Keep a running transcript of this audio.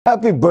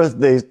Happy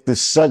birthday to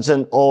such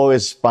an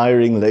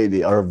awe-inspiring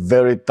lady, our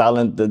very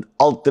talented,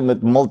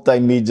 ultimate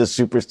multimedia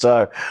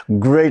superstar,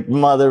 great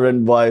mother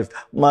and wife,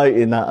 my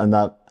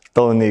inaanak,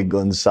 Toni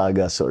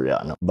Gonzaga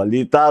Soriano.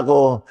 Balita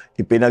ko,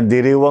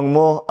 ipinagdiriwang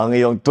mo ang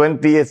iyong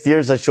 20th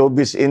year sa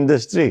showbiz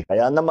industry.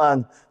 Kaya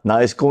naman,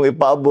 nais kong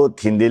ipaabot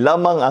hindi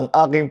lamang ang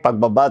aking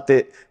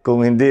pagbabati,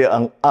 kung hindi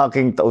ang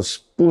aking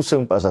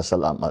taus-pusong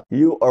pasasalamat.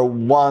 You are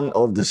one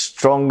of the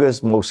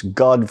strongest, most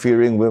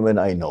God-fearing women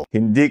I know.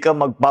 Hindi ka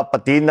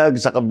magpapatinag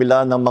sa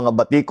kabila ng mga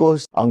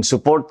batikos. Ang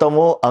suporta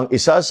mo ang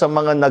isa sa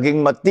mga naging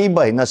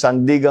matibay na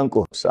sandigan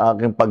ko sa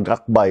aking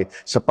pagkakbay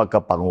sa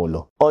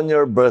pagkapangulo. On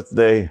your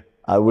birthday,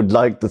 I would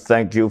like to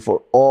thank you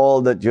for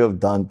all that you have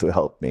done to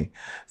help me.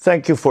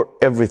 Thank you for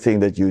everything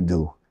that you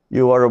do.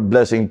 You are a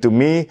blessing to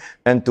me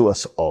and to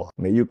us all.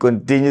 May you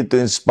continue to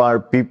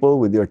inspire people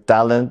with your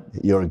talent,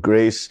 your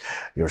grace,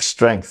 your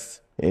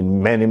strength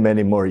in many,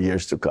 many more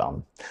years to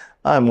come.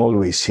 I'm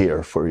always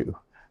here for you.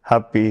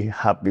 Happy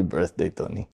birthday, Toni.